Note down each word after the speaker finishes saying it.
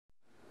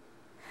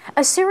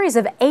A series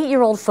of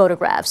 8-year-old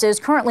photographs is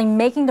currently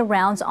making the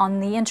rounds on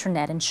the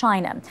internet in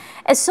China.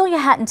 As Celia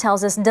Hatton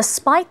tells us,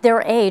 despite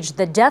their age,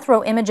 the death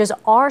row images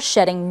are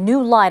shedding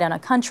new light on a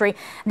country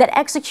that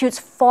executes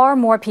far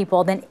more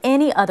people than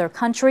any other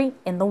country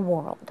in the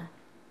world.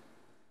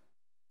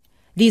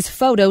 These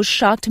photos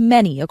shocked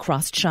many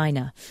across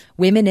China.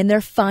 Women in their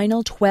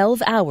final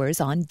 12 hours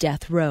on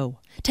death row.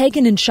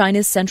 Taken in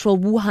China's central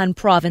Wuhan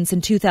province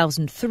in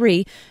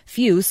 2003,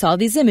 few saw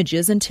these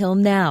images until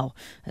now,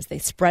 as they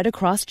spread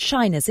across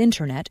China's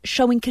internet,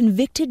 showing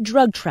convicted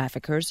drug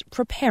traffickers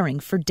preparing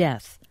for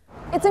death.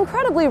 It's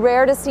incredibly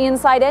rare to see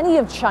inside any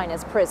of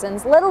China's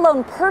prisons, let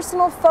alone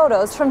personal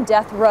photos from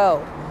death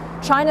row.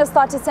 China's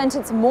thought to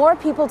sentence more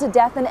people to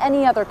death than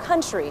any other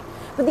country,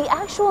 but the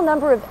actual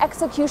number of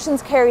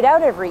executions carried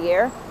out every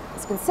year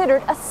is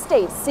considered a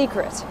state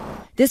secret.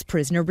 This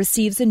prisoner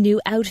receives a new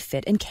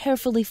outfit and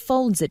carefully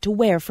folds it to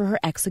wear for her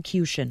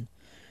execution.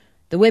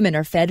 The women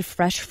are fed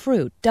fresh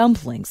fruit,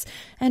 dumplings,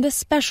 and a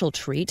special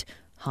treat,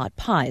 hot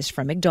pies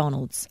from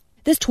McDonald's.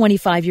 This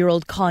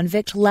 25-year-old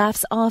convict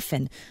laughs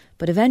often,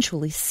 but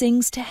eventually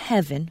sings to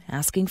heaven,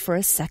 asking for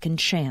a second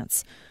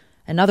chance.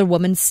 Another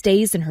woman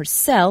stays in her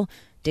cell,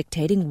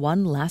 dictating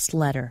one last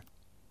letter.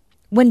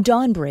 When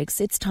dawn breaks,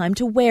 it's time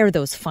to wear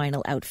those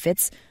final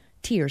outfits.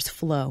 Tears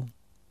flow.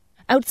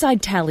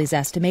 Outside tallies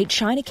estimate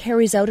China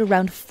carries out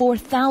around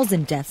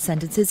 4,000 death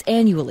sentences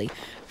annually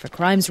for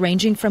crimes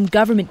ranging from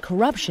government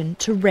corruption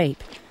to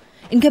rape.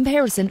 In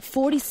comparison,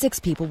 46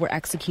 people were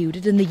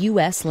executed in the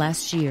U.S.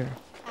 last year.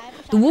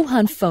 The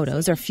Wuhan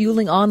photos are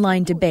fueling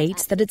online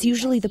debates that it's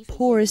usually the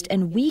poorest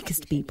and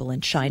weakest people in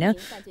China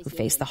who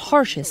face the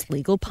harshest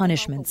legal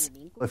punishments.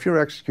 If you're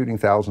executing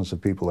thousands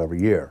of people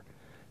every year,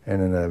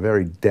 and in a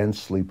very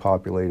densely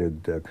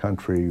populated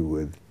country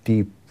with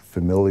deep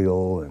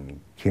familial and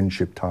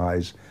kinship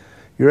ties,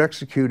 you're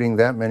executing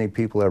that many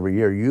people every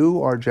year,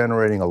 you are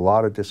generating a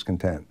lot of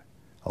discontent,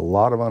 a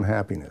lot of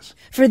unhappiness.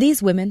 For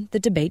these women, the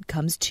debate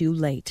comes too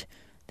late.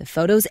 The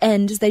photos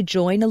end as they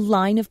join a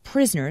line of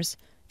prisoners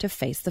to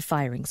face the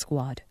firing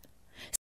squad.